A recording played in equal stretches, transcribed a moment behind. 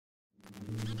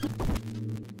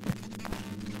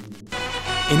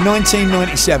In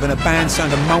 1997, a band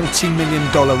signed a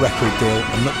multi-million-dollar record deal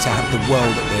and looked to have the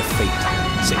world at their feet.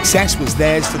 Success was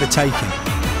theirs for the taking.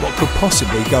 What could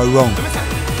possibly go wrong?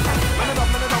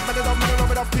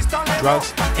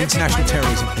 Drugs, international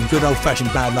terrorism and good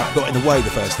old-fashioned bad luck got in the way the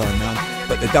first time round,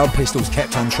 but the Dub Pistols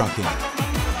kept on trucking.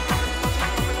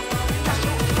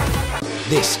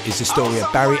 This is the story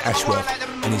of Barry Ashworth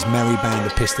and his merry band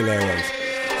of Pistoleros.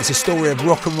 It's a story of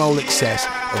rock and roll excess,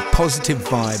 of positive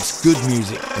vibes, good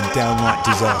music and downright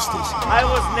disasters. I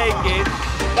was naked,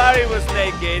 Barry was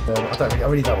naked. I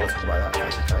really don't want to talk about that,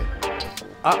 basically.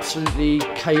 Absolutely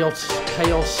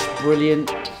chaos,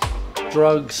 brilliant.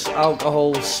 Drugs,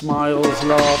 alcohol, smiles,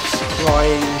 laughs,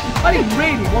 crying. I didn't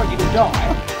really want you to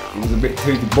die. It was a bit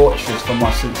too debaucherous for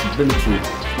my sensibility.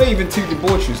 Not even too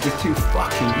debaucherous, just too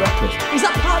fucking reckless. Is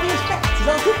that part of the effect? Is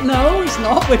that good? No, it's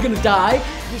not. We're going to die.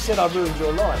 You said I ruined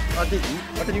your life. I didn't.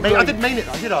 I didn't mean it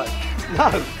though, did I?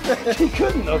 No, you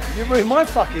couldn't have. You ruined my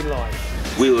fucking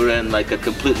life. We were in like a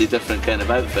completely different kind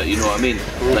of outfit, you know what I mean?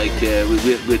 Like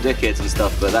we're dickheads and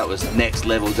stuff, but that was next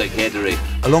level dickheadery.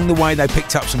 Along the way they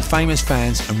picked up some famous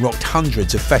fans and rocked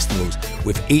hundreds of festivals,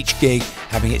 with each gig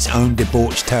having its own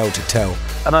debauched tale to tell.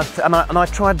 And I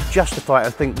tried to justify it. I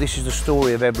think this is the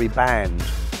story of every band.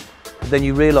 But then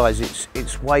you realise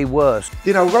it's way worse.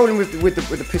 You know, rolling with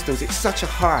the Pistols, it's such a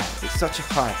high. It's such a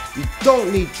high. You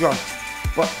don't need drugs,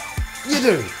 but you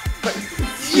do. But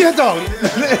you don't.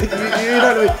 you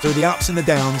don't. Through the ups and the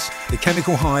downs, the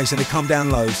chemical highs and the come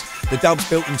down lows, the Dubs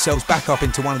built themselves back up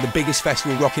into one of the biggest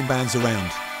festival rocking bands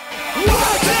around.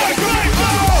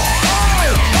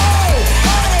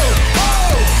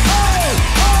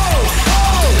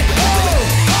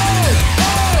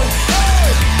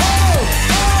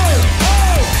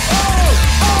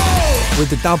 With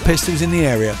the Dub Pistols in the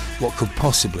area, what could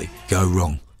possibly go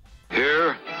wrong?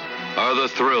 Here are the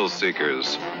thrill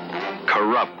seekers,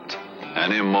 corrupt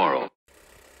and immoral.